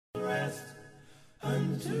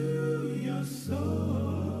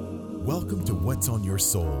Welcome to What's on Your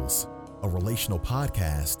Souls, a relational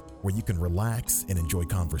podcast where you can relax and enjoy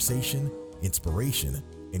conversation, inspiration,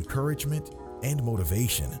 encouragement, and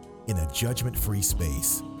motivation in a judgment-free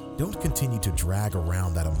space. Don't continue to drag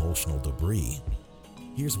around that emotional debris.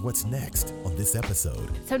 Here's what's next on this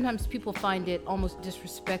episode. Sometimes people find it almost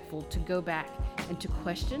disrespectful to go back and to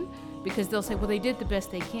question because they'll say, well, they did the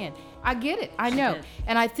best they can. I get it. I know.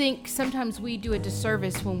 And I think sometimes we do a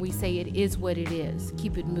disservice when we say it is what it is.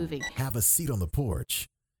 Keep it moving. Have a seat on the porch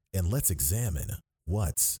and let's examine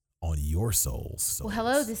what's on your souls. Well,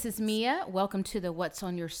 hello, this is Mia. Welcome to the What's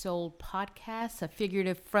on Your Soul podcast, a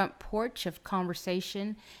figurative front porch of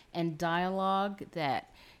conversation and dialogue that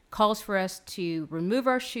calls for us to remove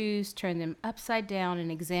our shoes, turn them upside down,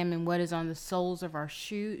 and examine what is on the soles of our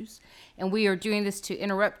shoes. And we are doing this to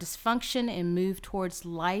interrupt dysfunction and move towards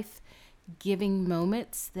life-giving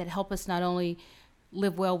moments that help us not only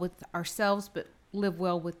live well with ourselves, but live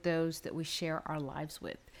well with those that we share our lives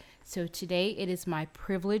with. So today it is my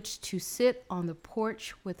privilege to sit on the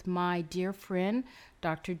porch with my dear friend,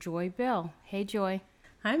 Dr. Joy Bell. Hey, Joy.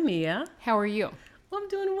 Hi, Mia. How are you? Well, I'm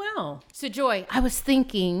doing well. So, Joy, I was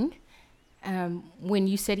thinking when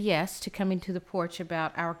you said yes to coming to the porch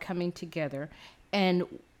about our coming together and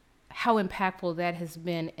how impactful that has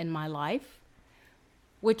been in my life,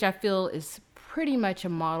 which I feel is pretty much a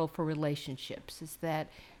model for relationships, is that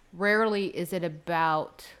rarely is it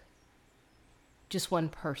about just one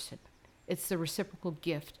person. It's the reciprocal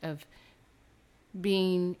gift of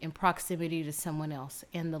being in proximity to someone else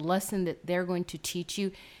and the lesson that they're going to teach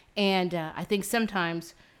you. And I think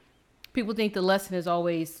sometimes people think the lesson is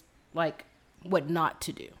always like what not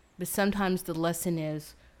to do. But sometimes the lesson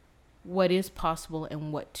is what is possible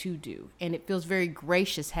and what to do. And it feels very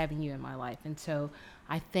gracious having you in my life. And so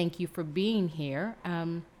I thank you for being here.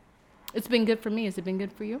 It's been good for me. Has it been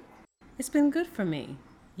good for you? It's been good for me.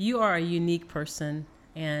 You are a unique person,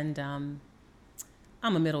 and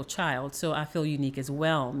I'm a middle child, so I feel unique as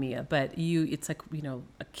well, Mia. But it's like,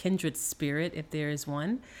 a kindred spirit, if there is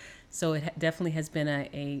one. So it definitely has been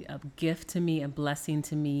a gift to me, a blessing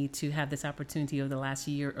to me to have this opportunity over the last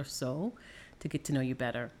year or so to get to know you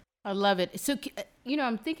better. I love it. So,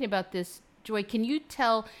 I'm thinking about this, Joy. Can you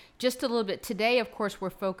tell just a little bit? Today, of course, we're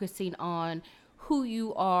focusing on who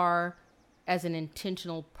you are as an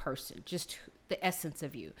intentional person, just the essence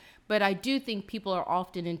of you. But I do think people are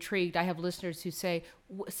often intrigued. I have listeners who say,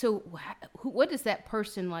 so what does that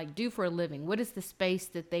person do for a living? What is the space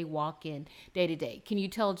that they walk in day to day? Can you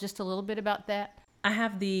tell just a little bit about that? I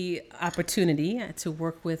have the opportunity to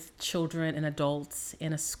work with children and adults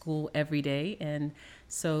in a school every day. And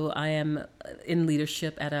so I am in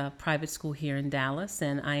leadership at a private school here in Dallas,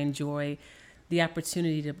 and I enjoy the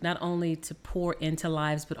opportunity to not only to pour into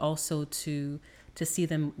lives, but also to see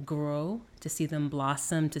them grow, to see them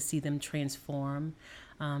blossom, to see them transform,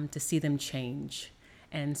 to see them change.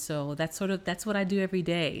 And so that's what I do every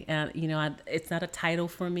day. It's not a title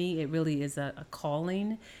for me. It really is a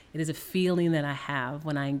calling. It is a feeling that I have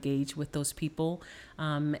when I engage with those people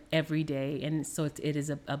every day. And so it is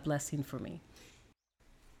a blessing for me.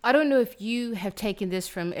 I don't know if you have taken this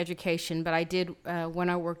from education, but I did when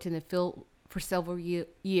I worked in the field for several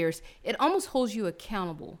years. It almost holds you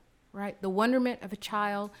accountable, right? The wonderment of a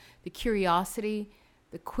child, the curiosity,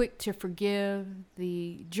 the quick to forgive,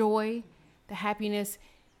 the joy, the happiness.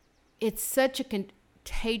 It's such a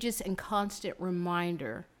contagious and constant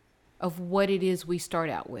reminder of what it is we start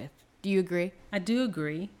out with. Do you agree? I do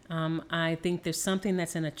agree. I think there's something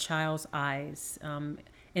that's in a child's eyes.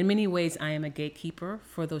 In many ways, I am a gatekeeper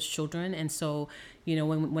for those children. And so,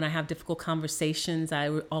 when I have difficult conversations, I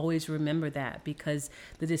always remember that, because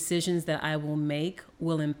the decisions that I will make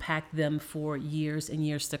will impact them for years and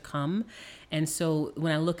years to come. And so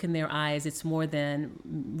when I look in their eyes, it's more than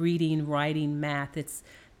reading, writing, math. It's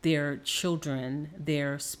their children,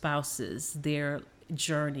 their spouses, their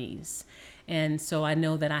journeys. And so I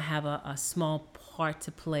know that I have a small part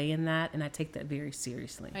to play in that, and I take that very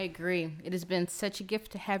seriously. I agree. It has been such a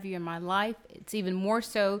gift to have you in my life. It's even more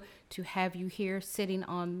so to have you here sitting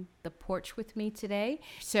on the porch with me today.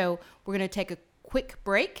 So we're going to take a quick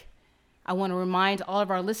break. I want to remind all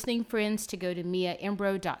of our listening friends to go to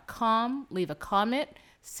miaimbro.com, leave a comment,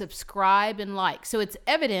 subscribe, and like. So it's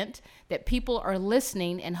evident that people are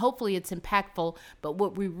listening, and hopefully it's impactful. But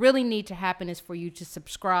what we really need to happen is for you to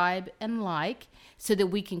subscribe and like, so that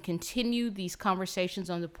we can continue these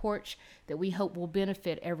conversations on the porch that we hope will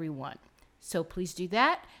benefit everyone. So please do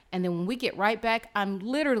that. And then when we get right back, I'm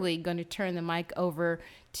literally going to turn the mic over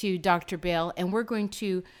to Dr. Bell, and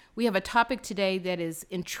we have a topic today that is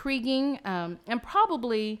intriguing and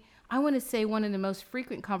probably I want to say one of the most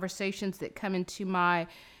frequent conversations that come into my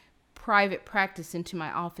private practice, into my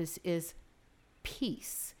office, is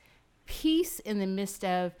peace. Peace in the midst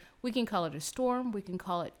of, we can call it a storm, we can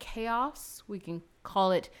call it chaos, we can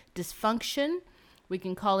call it dysfunction, we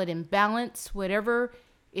can call it imbalance, whatever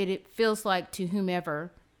it feels like to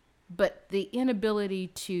whomever, but the inability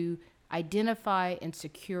to identify and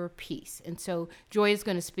secure peace. And so Joy is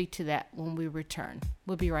going to speak to that when we return.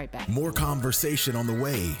 We'll be right back. More conversation on the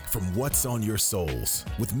way from What's on Your Souls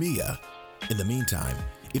with Mia. In the meantime,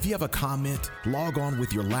 if you have a comment, log on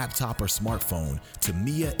with your laptop or smartphone to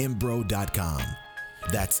miaimbroh.com.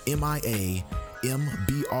 That's miaimbroh.com.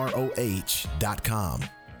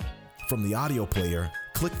 From the audio player,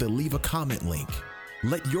 click the Leave a Comment link.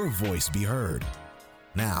 Let your voice be heard.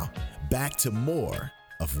 Now, back to more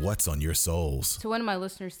of What's on Your Souls. So one of my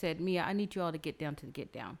listeners said, Mia, I need you all to get down to the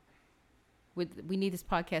get down. We need this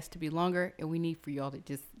podcast to be longer, and we need for you all to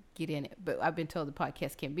just get in it. But I've been told the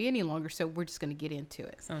podcast can't be any longer, so we're just going to get into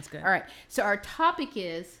it. Sounds good. All right. So our topic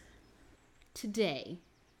is today,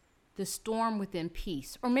 the storm within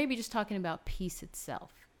peace, or maybe just talking about peace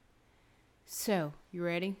itself. So, you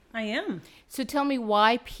ready? I am. So tell me,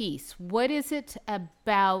 why peace? What is it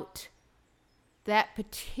about that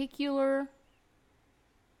particular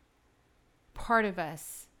part of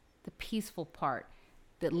us, the peaceful part,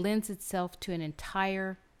 that lends itself to an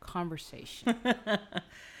entire conversation?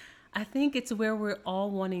 I think it's where we're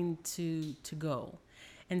all wanting to go.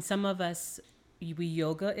 And some of us, we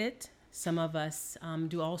yoga it. Some of us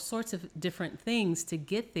do all sorts of different things to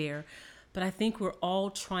get there. But I think we're all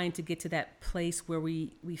trying to get to that place where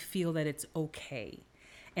we feel that it's okay.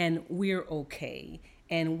 And we're okay.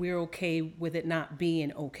 And we're okay with it not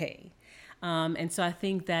being okay. And so I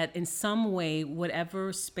think that in some way,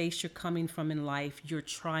 whatever space you're coming from in life, you're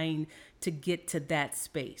trying to get to that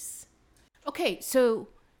space. Okay, so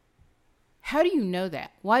how do you know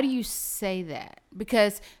that? Why do you say that?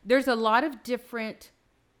 Because there's a lot of different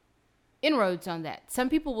inroads on that. Some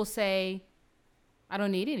people will say, I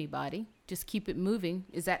don't need anybody. Just keep it moving.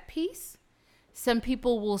 Is that peace? Some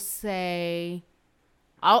people will say,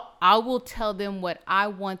 I will tell them what I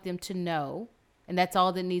want them to know. And that's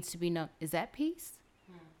all that needs to be known. Is that peace?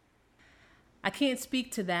 I can't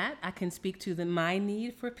speak to that. I can speak to my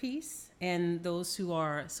need for peace and those who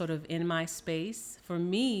are sort of in my space. For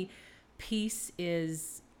me, peace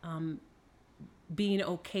is being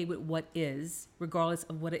okay with what is, regardless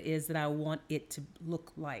of what it is that I want it to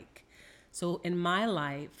look like. So in my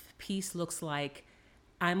life, peace looks like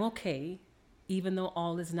I'm okay, even though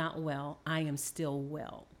all is not well, I am still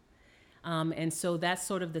well. And so that's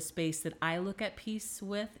sort of the space that I look at peace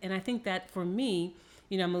with. And I think that for me,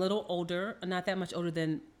 I'm a little older, not that much older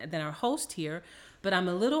than our host here, but I'm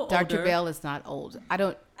a little older. Dr. Bell is not old.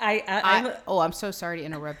 I'm so sorry to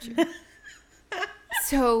interrupt you.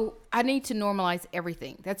 So I need to normalize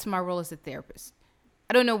everything. That's my role as a therapist.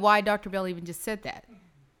 I don't know why Dr. Bell even just said that.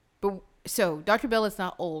 But so Dr. Bell is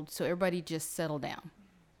not old, so everybody just settle down.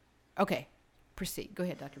 Okay, proceed. Go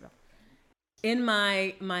ahead, Dr. Bell. In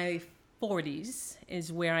my 40s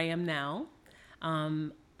is where I am now.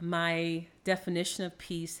 My definition of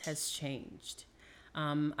peace has changed.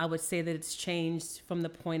 I would say that it's changed from the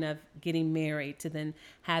point of getting married to then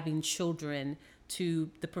having children to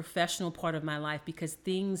the professional part of my life, because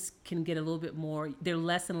things can get a little bit more, they're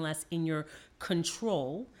less and less in your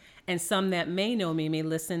control. And some that may know me may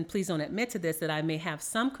listen, please don't admit to this, that I may have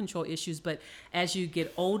some control issues, but as you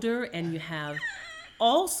get older and you have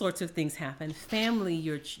all sorts of things happen, family,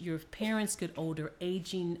 your parents get older,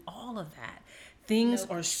 aging, all of that. Things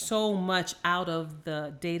are so much out of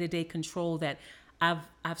the day-to-day control that I've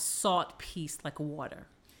sought peace like water.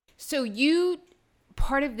 So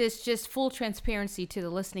part of this, just full transparency to the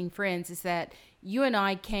listening friends, is that you and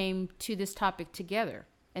I came to this topic together,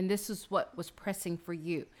 and this is what was pressing for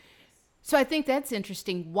you. So I think that's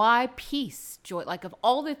interesting. Why peace, Joy? Like, of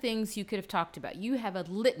all the things you could have talked about, you have a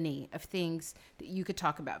litany of things that you could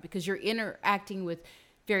talk about because you're interacting with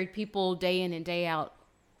varied people day in and day out.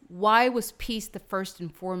 Why was peace the first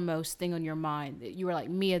and foremost thing on your mind that you were like,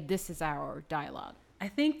 Mia, this is our dialogue? I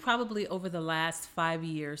think probably over the last 5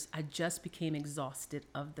 years, I just became exhausted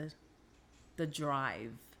of the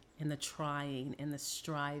drive and the trying and the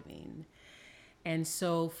striving. And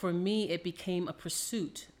so for me, it became a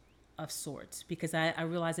pursuit of sorts, because I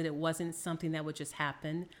realized that it wasn't something that would just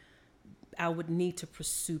happen. I would need to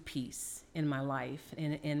pursue peace in my life,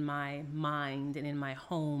 in my mind, and in my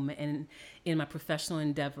home, and in my professional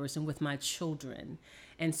endeavors, and with my children.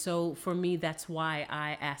 And so for me, that's why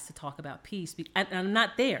I asked to talk about peace. I'm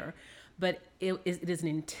not there, but it is an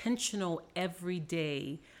intentional,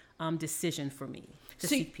 everyday decision for me to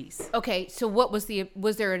So- seek peace. Okay, so what was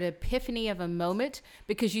there an epiphany of a moment?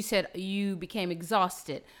 Because you said you became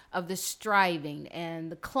exhausted of the striving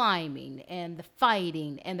and the climbing and the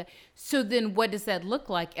fighting so then what does that look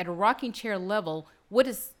like at a rocking chair level? What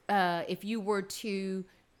is if you were to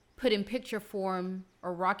put in picture form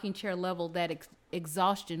or rocking chair level that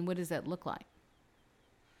exhaustion, what does that look like?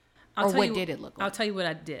 Or what did it look like? I'll tell you what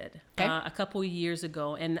I did Okay. a couple of years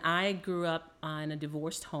ago. And I grew up in a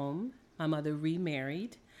divorced home. My mother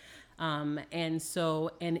remarried. And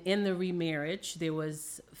in the remarriage, there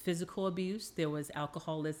was physical abuse. There was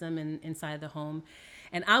alcoholism inside the home.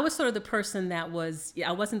 And I was sort of the person that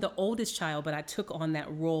I wasn't the oldest child, but I took on that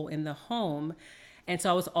role in the home. And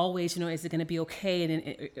so I was always, is it going to be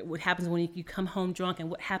okay? And what happens when you come home drunk,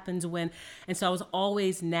 and what happens when, and so I was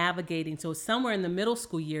always navigating. So somewhere in the middle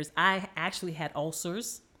school years, I actually had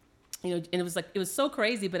ulcers, and it was so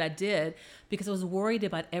crazy, but I did, because I was worried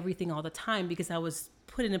about everything all the time, because I was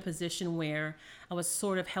put in a position where I was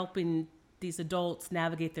sort of helping these adults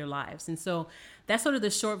navigate their lives. And so that's sort of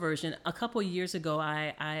the short version. A couple of years ago,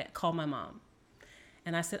 I called my mom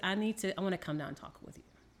and I said, I want to come down and talk with you.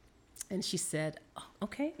 And she said, oh,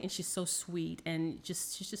 okay. And she's so sweet, and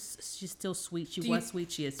she's still sweet. She was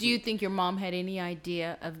sweet. She is sweet. Do you think your mom had any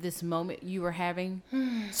idea of this moment you were having?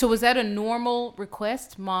 So was that a normal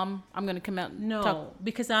request? Mom, I'm going to come out and No, talk.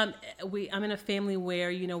 because I'm in a family where,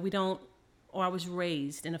 we don't, or I was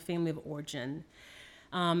raised in a family of origin,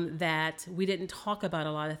 that we didn't talk about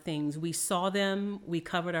a lot of things. We saw them, we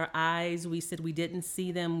covered our eyes, we said we didn't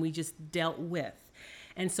see them, we just dealt with.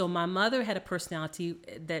 And so my mother had a personality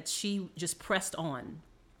that she just pressed on.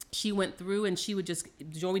 She went through and she would just,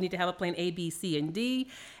 Joy, we need to have a plan A, B, C, and D.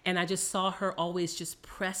 And I just saw her always just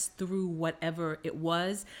press through whatever it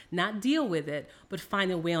was, not deal with it, but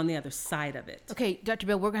find a way on the other side of it. Okay, Dr.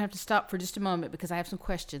 Bell, we're going to have to stop for just a moment because I have some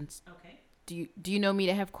questions. Okay. Do you know me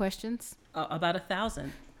to have questions? About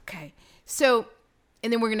 1,000. Okay. So,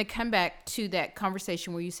 and then we're going to come back to that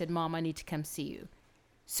conversation where you said, Mom, I need to come see you.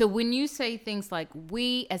 So when you say things like,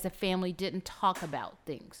 we as a family didn't talk about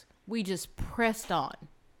things, we just pressed on.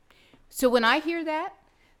 So when I hear that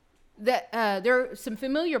there are some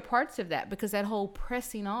familiar parts of that, because that whole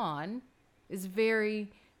pressing on is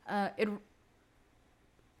very,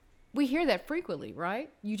 we hear that frequently, right?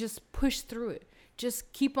 You just push through it.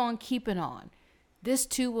 Just keep on keeping on. This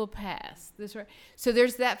too will pass. So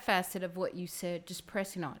there's that facet of what you said, just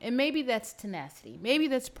pressing on. And maybe that's tenacity. Maybe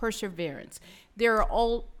that's perseverance. There are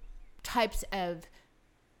all types of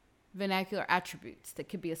vernacular attributes that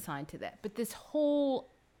could be assigned to that. But this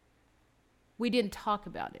whole, we didn't talk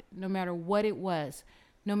about it, no matter what it was,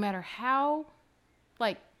 no matter how,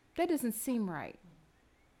 that doesn't seem right.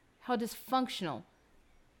 How dysfunctional,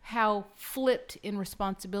 how flipped in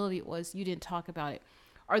responsibility it was, you didn't talk about it.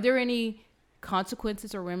 Are there any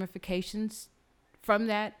consequences or ramifications from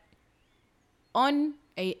that on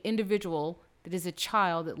a individual that is a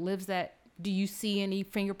child that lives that? Do you see any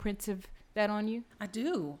fingerprints of that on you? I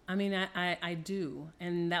do. I mean, I do.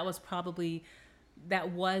 And that was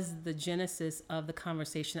the genesis of the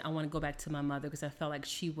conversation. I want to go back to my mother, because I felt like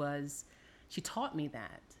she taught me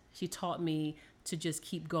that. She taught me to just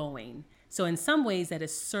keep going. So in some ways that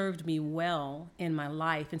has served me well in my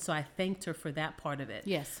life. And so I thanked her for that part of it.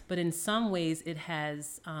 Yes. But in some ways it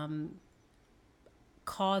has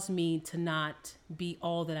caused me to not be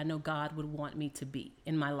all that I know God would want me to be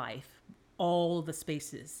in my life, all the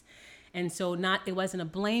spaces. And so it wasn't a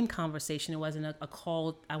blame conversation. It wasn't a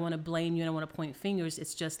call, I want to blame you and I want to point fingers.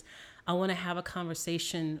 It's just, I want to have a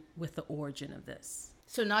conversation with the origin of this.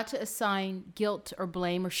 So not to assign guilt or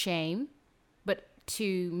blame or shame, but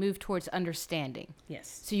to move towards understanding.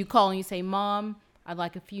 Yes. So you call and you say, Mom, I'd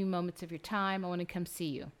like a few moments of your time. I want to come see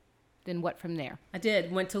you. Then what from there? I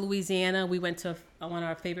did. Went to Louisiana. We went to one of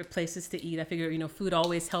our favorite places to eat. I figure, food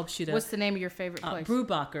always helps you to. What's the name of your favorite place?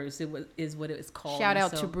 Brewbacher's is what it was called. Shout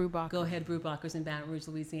out to Brewbacher. Go ahead, Brewbacher's in Baton Rouge,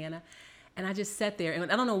 Louisiana. And I just sat there.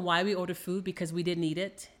 And I don't know why we ordered food, because we didn't eat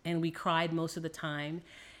it. And we cried most of the time.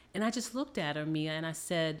 And I just looked at her, Mia, and I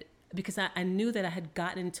said, because I knew that I had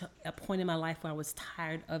gotten to a point in my life where I was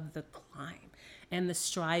tired of the climb and the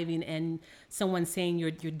striving and someone saying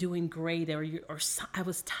you're doing great, or I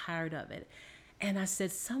was tired of it. And I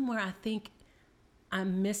said, somewhere I think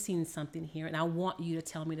I'm missing something here, and I want you to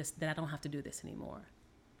tell me this, that I don't have to do this anymore.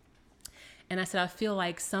 And I said, I feel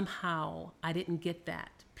like somehow I didn't get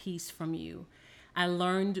that piece from you. I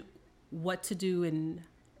learned what to do in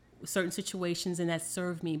certain situations, and that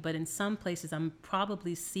served me, but in some places I'm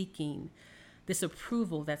probably seeking this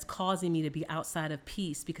approval that's causing me to be outside of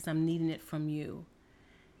peace, because I'm needing it from you.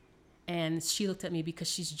 And she looked at me because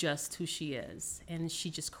she's just who she is. And she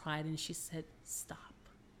just cried and she said, stop.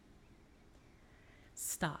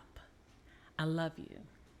 Stop. I love you.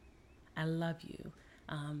 I love you.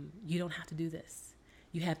 You don't have to do this.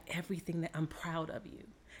 You have everything that I'm proud of you.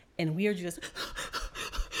 And we are just,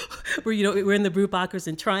 we're in the Brubackers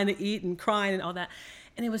and trying to eat and crying and all that.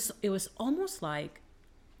 And it was almost like,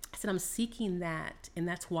 I said, I'm seeking that. And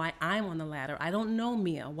that's why I'm on the ladder. I don't know,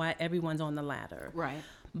 Mia, why everyone's on the ladder. Right.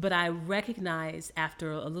 But I recognized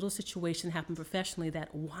after a little situation happened professionally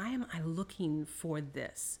that why am I looking for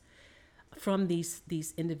this from these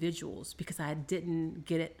individuals? Because I didn't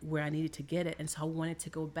get it where I needed to get it. And so I wanted to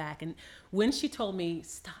go back. And when she told me,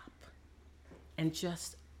 stop, and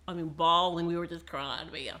just, bawling, we were just crying,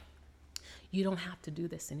 Mia, you don't have to do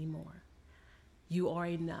this anymore. You are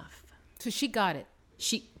enough. So she got it.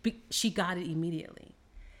 She got it immediately.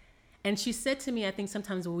 And she said to me, I think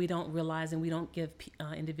sometimes when we don't realize and we don't give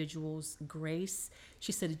individuals grace,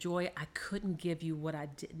 she said, Joy, I couldn't give you what I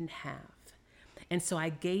didn't have. And so I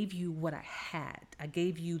gave you what I had. I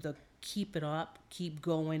gave you the keep it up, keep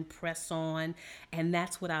going, press on. And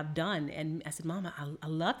that's what I've done. And I said, Mama, I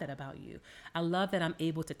love that about you. I love that I'm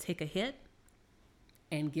able to take a hit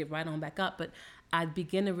and get right on back up. But I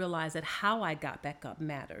began to realize that how I got back up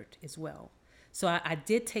mattered as well. So I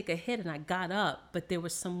did take a hit and I got up, but there were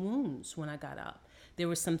some wounds when I got up. There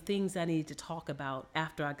were some things I needed to talk about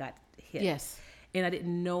after I got hit. Yes. And I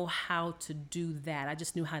didn't know how to do that. I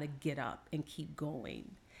just knew how to get up and keep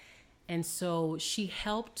going. And so she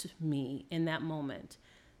helped me in that moment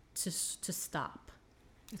to stop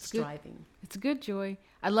striving. Good. It's good, Joy.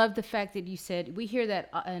 I love the fact that you said, we hear that,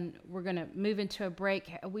 and we're going to move into a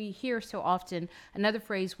break. We hear so often, another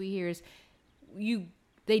phrase we hear is,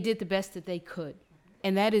 they did the best that they could.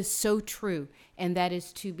 And that is so true. And that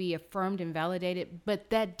is to be affirmed and validated.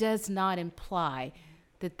 But that does not imply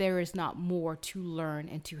that there is not more to learn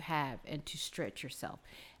and to have and to stretch yourself.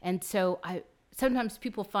 And so sometimes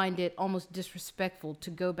people find it almost disrespectful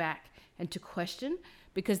to go back and to question,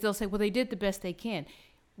 because they'll say, well, they did the best they can.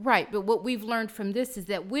 Right. But what we've learned from this is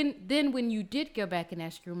that when you did go back and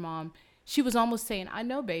ask your mom, she was almost saying, I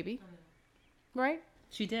know, baby. Right?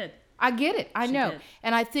 She did. I get it. I know. Did.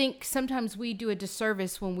 And I think sometimes we do a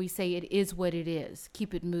disservice when we say it is what it is.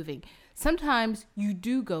 Keep it moving. Sometimes you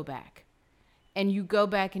do go back. And you go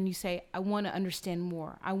back and you say, I want to understand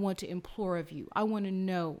more. I want to implore of you. I want to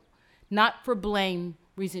know. Not for blame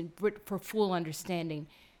reason, but for full understanding.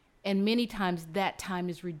 And many times that time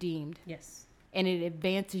is redeemed. Yes. And it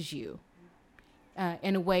advances you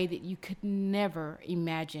in a way that you could never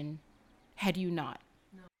imagine had you not.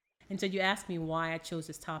 And so you asked me why I chose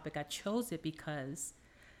this topic. I chose it because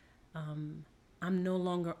I'm no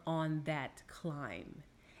longer on that climb.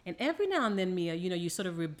 And every now and then, Mia, you sort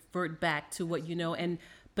of revert back to what you know,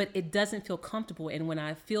 but it doesn't feel comfortable. And when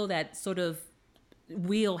I feel that sort of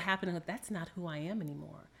wheel happening, that's not who I am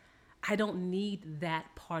anymore. I don't need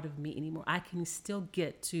that part of me anymore. I can still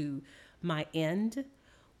get to my end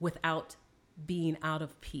without being out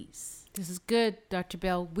of peace. This is good, Dr.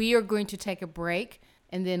 Bell. We are going to take a break,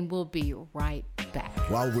 and then we'll be right back.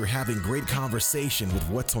 While we're having great conversation with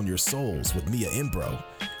What's on Your Souls with Mia Imbro,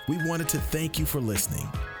 we wanted to thank you for listening,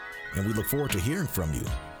 and we look forward to hearing from you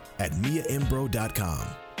at miaimbro.com.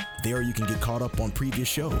 There you can get caught up on previous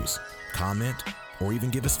shows, comment, or even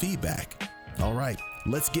give us feedback. All right,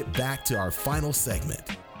 let's get back to our final segment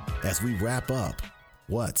as we wrap up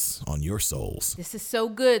What's on Your Souls. This is so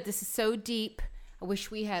good. This is so deep. I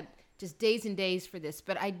wish we had just days and days for this.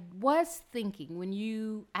 But I was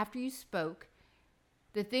thinking after you spoke,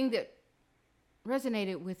 the thing that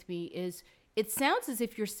resonated with me is it sounds as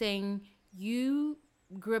if you're saying you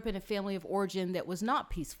grew up in a family of origin that was not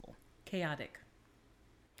peaceful. Chaotic.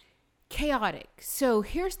 So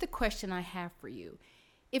here's the question I have for you.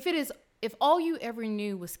 If all you ever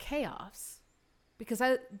knew was chaos, because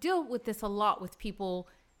I deal with this a lot with people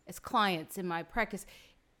as clients in my practice,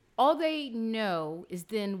 all they know is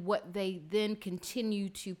then what they then continue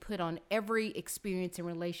to put on every experience and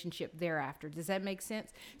relationship thereafter. Does that make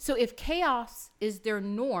sense? So if chaos is their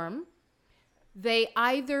norm, they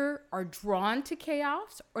either are drawn to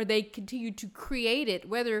chaos or they continue to create it,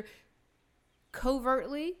 whether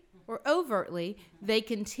covertly or overtly, they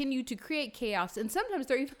continue to create chaos. And sometimes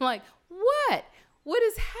they're even like, what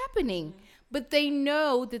is happening? But they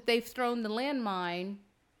know that they've thrown the landmine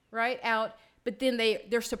right out, but then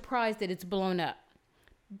they're surprised that it's blown up.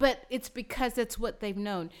 But it's because that's what they've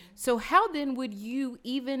known. So how then would you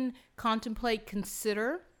even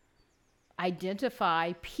consider,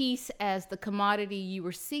 identify peace as the commodity you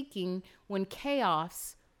were seeking when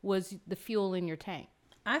chaos was the fuel in your tank?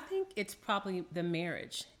 I think it's probably the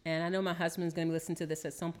marriage. And I know my husband's going to listen to this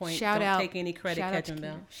at some point. Shout Don't out. take any credit, Shout out to Kedron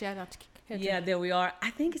Bell. Shout out to Kedron. Yeah, there we are.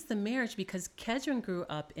 I think it's the marriage because Kedron grew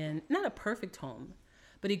up in not a perfect home,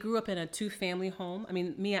 but he grew up in a 2-family home. I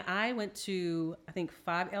mean, Mia, I went to, I think,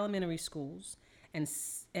 5 elementary schools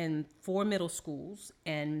and 4 middle schools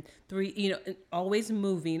and 3, always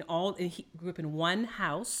moving. And he grew up in one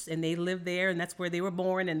house and they lived there and that's where they were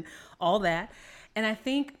born and all that. And I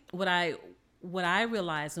think what I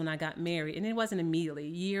realized when I got married, and it wasn't immediately,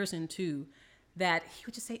 years into, that he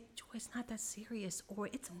would just say, Joy, it's not that serious, or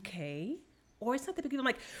it's okay, or it's not that big deal. I'm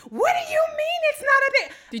like, what do you mean it's not a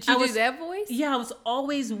big? Did you do that voice? Yeah, I was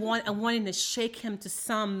always wanting to shake him to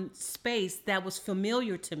some space that was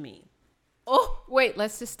familiar to me. Oh, wait,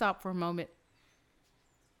 let's just stop for a moment.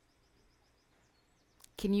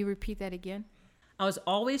 Can you repeat that again? I was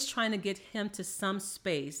always trying to get him to some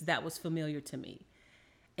space that was familiar to me.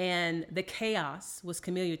 And the chaos was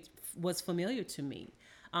familiar to me.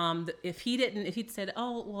 If he'd said,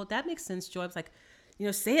 oh, well, that makes sense, Joy, I was like,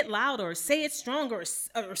 say it louder, or say it stronger,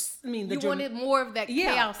 you wanted more of that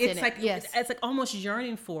chaos in it. Yes. It's like almost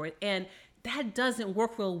yearning for it. And that doesn't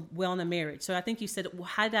work real well in a marriage. So I think you said, well,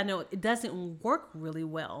 how did I know it doesn't work really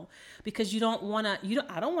well? Because I don't want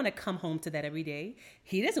to come home to that every day.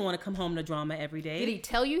 He doesn't want to come home to drama every day. Did he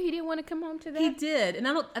tell you he didn't want to come home to that? He did. And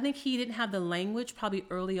I think he didn't have the language probably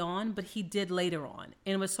early on, but he did later on.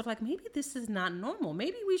 And it was sort of like, maybe this is not normal.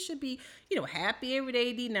 Maybe we should be, happy every day,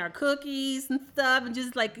 eating our cookies and stuff and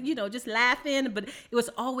just like, just laughing. But I was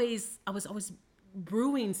always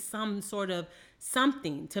brewing some sort of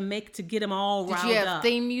something to get them all riled up. Did you have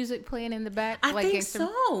theme music playing in the back? I think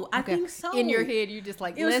so. In your head, you just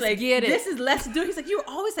like, it was let's like, get it. Let's do it. He's like, you were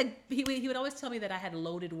always like, he would always tell me that I had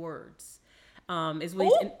loaded words. Is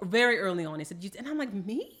what he, very early on. He said, and I'm like,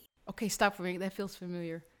 me? Okay, stop for a minute. That feels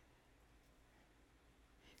familiar.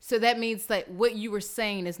 So that means that what you were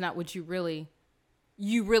saying is not what you really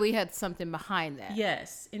had something behind that.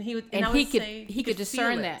 Yes. And he could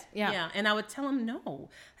discern that. Yeah. And I would tell him, no,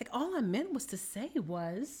 like all I meant was to say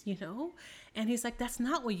was, and he's like, that's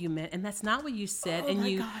not what you meant. And that's not what you said. Oh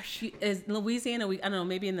my gosh. As Louisiana, I don't know,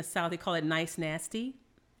 maybe in the South, they call it nice, nasty.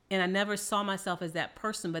 And I never saw myself as that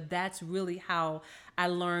person, but that's really how I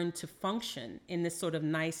learned to function in this sort of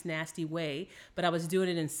nice, nasty way. But I was doing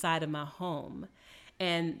it inside of my home.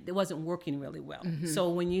 And it wasn't working really well. Mm-hmm. So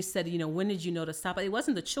when you said, when did you know to stop? It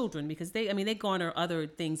wasn't the children because they garner other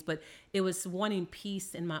things, but it was wanting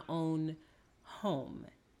peace in my own home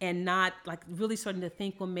and not like really starting to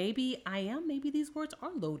think, well, maybe these words are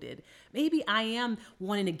loaded. Maybe I am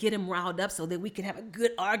wanting to get him riled up so that we can have a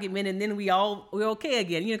good argument and then we're okay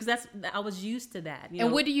again. Because I was used to that.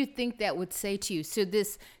 And what do you think that would say to you? So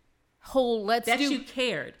this whole you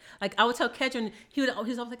cared. Like I would tell Kedron, he was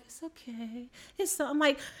always like, it's okay. I'm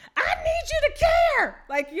like, I need you to care.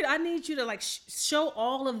 Like, I need you to like show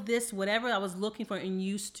all of this, whatever I was looking for and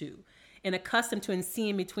used to and accustomed to and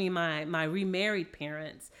seeing between my remarried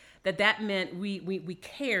parents, that meant we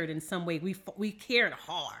cared in some way. We cared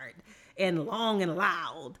hard and long and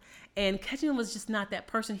loud. And Kedron was just not that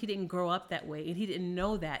person. He didn't grow up that way and he didn't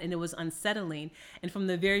know that. And it was unsettling. And from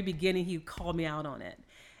the very beginning, he called me out on it.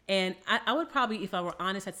 And I would probably, if I were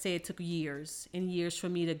honest, I'd say it took years and years for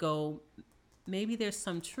me to go, maybe there's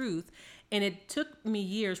some truth. And it took me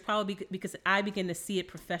years probably because I began to see it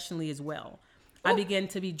professionally as well. Ooh. I began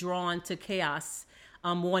to be drawn to chaos,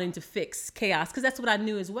 wanting to fix chaos because that's what I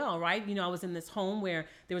knew as well, right? I was in this home where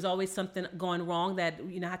there was always something going wrong that,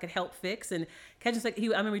 I could help fix. And Kedron's like, I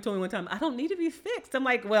remember he told me one time, I don't need to be fixed. I'm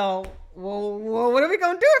like, well, what are we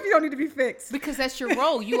going to do if you don't need to be fixed? Because that's your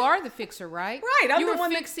role. You are the fixer, right? Right. You were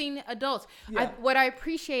fixing adults. Yeah. What I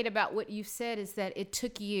appreciate about what you've said is that it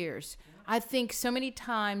took years. I think so many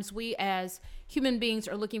times we as human beings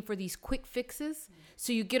are looking for these quick fixes.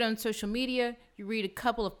 So you get on social media, you read a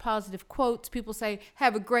couple of positive quotes. People say,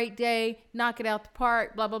 have a great day, knock it out the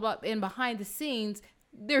park, blah, blah, blah. And behind the scenes,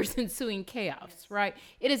 there's ensuing chaos, right?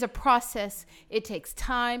 It is a process. It takes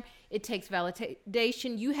time. It takes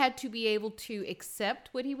validation. You had to be able to accept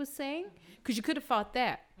what he was saying because you could have fought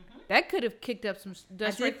that. Mm-hmm. That could have kicked up some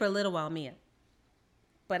dust. I did for a little while, Mia.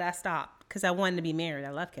 But I stopped because I wanted to be married.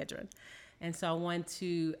 I love Kedron. And so I wanted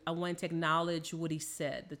to acknowledge what he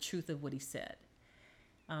said, the truth of what he said.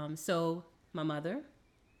 So my mother,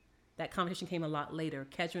 that conversation came a lot later.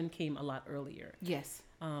 Kedron came a lot earlier. Yes.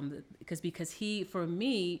 Because he, for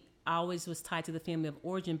me, I always was tied to the family of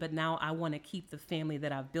origin, but now I want to keep the family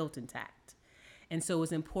that I've built intact. And so it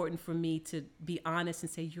was important for me to be honest and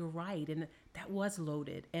say, you're right. And that was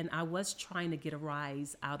loaded. And I was trying to get a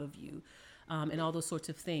rise out of you and all those sorts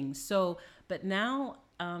of things. So, but now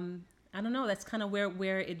I don't know. That's kind of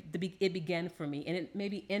where it began for me, and it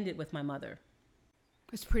maybe ended with my mother.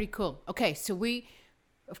 It's pretty cool. Okay, so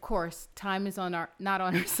of course, time is not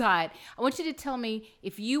on our side. I want you to tell me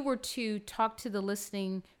if you were to talk to the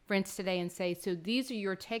listening friends today and say, so these are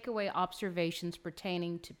your takeaway observations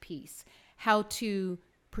pertaining to peace, how to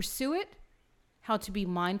pursue it, how to be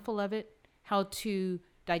mindful of it, how to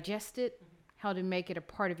digest it, how to make it a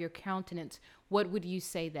part of your countenance. What would you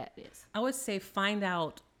say that is? I would say find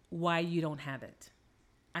out why you don't have it.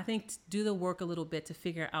 I think do the work a little bit to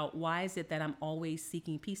figure out why is it that I'm always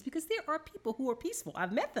seeking peace? Because there are people who are peaceful.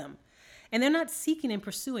 I've met them and they're not seeking and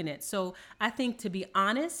pursuing it. So I think to be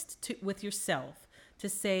honest with yourself, to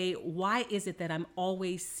say, why is it that I'm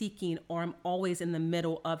always seeking or I'm always in the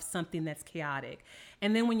middle of something that's chaotic?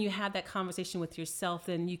 And then when you have that conversation with yourself,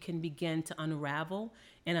 then you can begin to unravel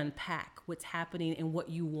and unpack what's happening and what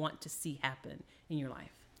you want to see happen in your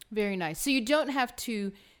life. Very nice. So you don't have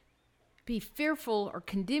to be fearful or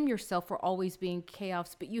condemn yourself for always being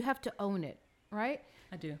chaos, but you have to own it, right?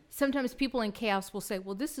 I do. Sometimes people in chaos will say,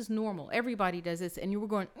 well, this is normal. Everybody does this. And you were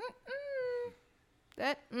going,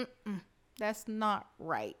 that's not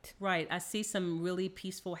right. Right. I see some really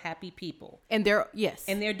peaceful, happy people. And yes.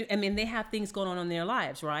 And they have things going on in their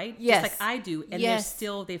lives, right? Yes. Just like I do. And yes.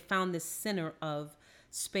 they found this center of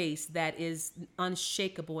space that is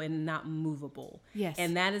unshakable and not movable. Yes.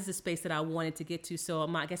 And that is the space that I wanted to get to. So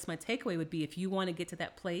I guess my takeaway would be, if you want to get to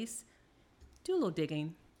that place, do a little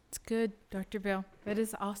digging. It's good, Dr. Bell. That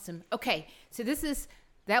is awesome. Okay. So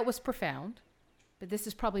that was profound, but this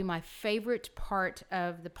is probably my favorite part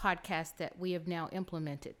of the podcast that we have now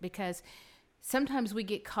implemented, because sometimes we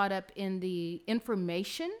get caught up in the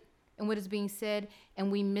information and what is being said,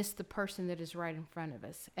 and we miss the person that is right in front of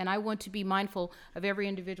us. And I want to be mindful of every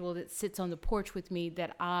individual that sits on the porch with me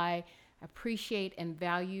that I appreciate and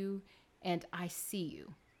value, and I see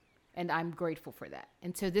you. And I'm grateful for that.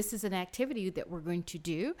 And so this is an activity that we're going to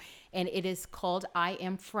do, and it is called I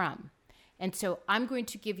Am From. And so I'm going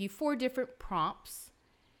to give you 4 different prompts,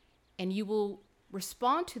 and you will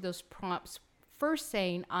respond to those prompts, first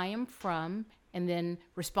saying I am from, and then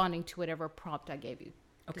responding to whatever prompt I gave you.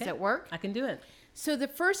 Okay. Does that work? I can do it. So the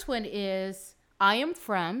first one is I am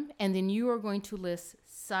from, and then you are going to list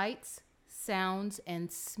sights, sounds, and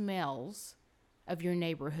smells of your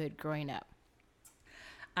neighborhood growing up.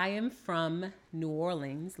 I am from New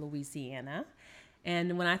Orleans, Louisiana.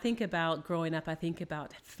 And when I think about growing up, I think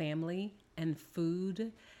about family and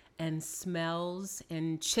food and smells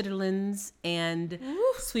and chitterlings and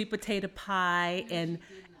sweet potato pie and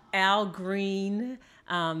Al Green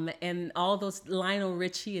and all those Lionel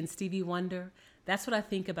Richie and Stevie Wonder. That's what I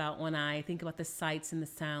think about when I think about the sights and the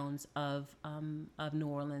sounds of New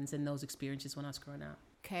Orleans and those experiences when I was growing up.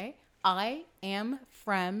 Okay. I am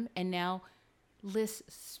from, and now list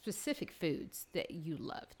specific foods that you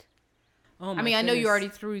loved. Oh my I mean, I know you goodness. already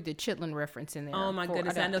threw the chitlin reference in there. Oh my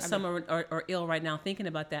goodness. I know some are ill right now thinking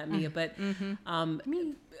about that, Mia, but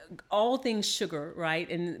all things sugar, right?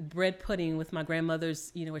 And bread pudding with my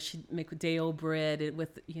grandmother's, where she'd make day-old bread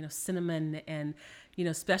with, cinnamon and,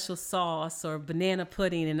 special sauce, or banana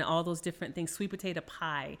pudding and all those different things, sweet potato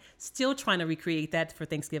pie. Still trying to recreate that for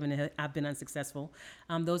Thanksgiving, and I've been unsuccessful.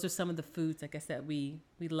 Those are some of the foods, I guess, that we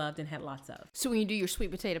loved and had lots of. So when you do your sweet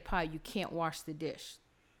potato pie, you can't wash the dish.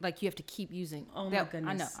 Like, you have to keep using. Oh, my goodness.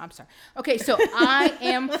 I know. I'm sorry. Okay, so I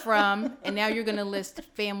am from, and now you're going to list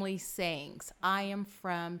family sayings. I am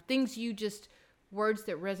from, words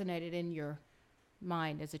that resonated in your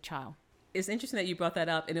mind as a child. It's interesting that you brought that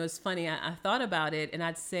up, and it was funny. I thought about it, and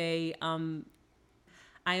I'd say, I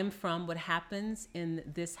am from, what happens in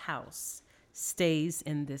this house stays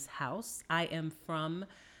in this house. I am from,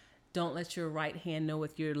 don't let your right hand know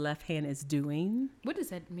what your left hand is doing. What does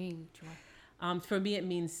that mean, Joy? For me, it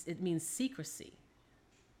means secrecy.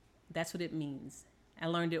 That's what it means. I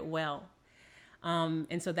learned it well.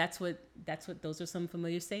 And so that's what those are some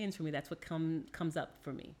familiar sayings for me. That's what comes up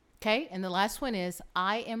for me. Okay. And the last one is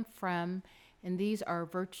I am from, and these are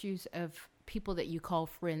virtues of people that you call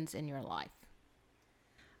friends in your life.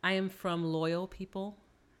 I am from loyal people.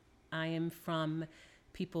 I am from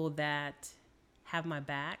people that have my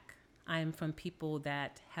back. I am from people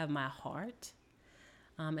that have my heart.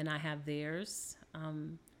 And I have theirs.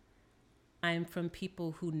 I am from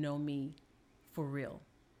people who know me for real.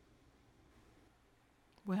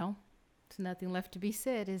 Well, there's nothing left to be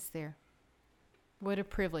said, is there? What a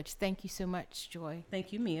privilege. Thank you so much, Joy.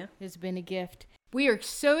 Thank you, Mia. It's been a gift. We are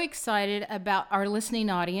so excited about our listening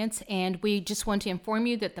audience, and we just want to inform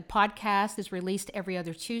you that the podcast is released every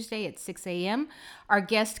other Tuesday at 6 a.m. Our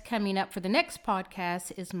guest coming up for the next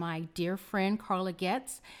podcast is my dear friend, Carla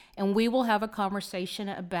Getz, and we will have a conversation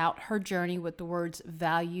about her journey with the words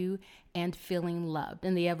value and feeling loved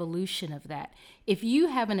and the evolution of that. If you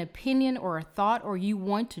have an opinion or a thought, or you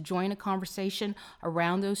want to join a conversation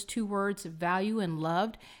around those two words, value and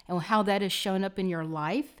loved, and how that has shown up in your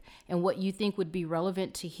life and what you think would be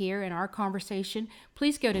relevant to hear in our conversation,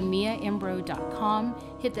 please go to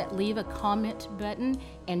miaimbro.com, hit that leave a comment button,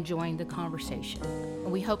 and join the conversation.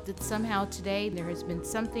 And we hope that somehow today there has been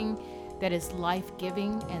something that is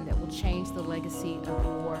life-giving and that will change the legacy of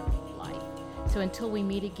your life. So until we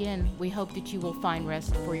meet again, we hope that you will find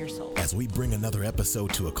rest for your soul. As we bring another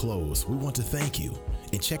episode to a close, we want to thank you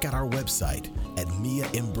and check out our website at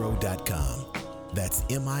miaimbro.com. That's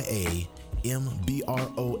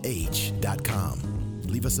miaimbroh.com.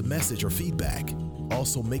 Leave us a message or feedback.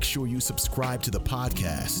 Also, make sure you subscribe to the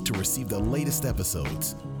podcast to receive the latest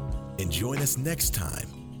episodes. And join us next time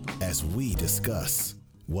as we discuss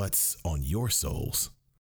what's on your souls.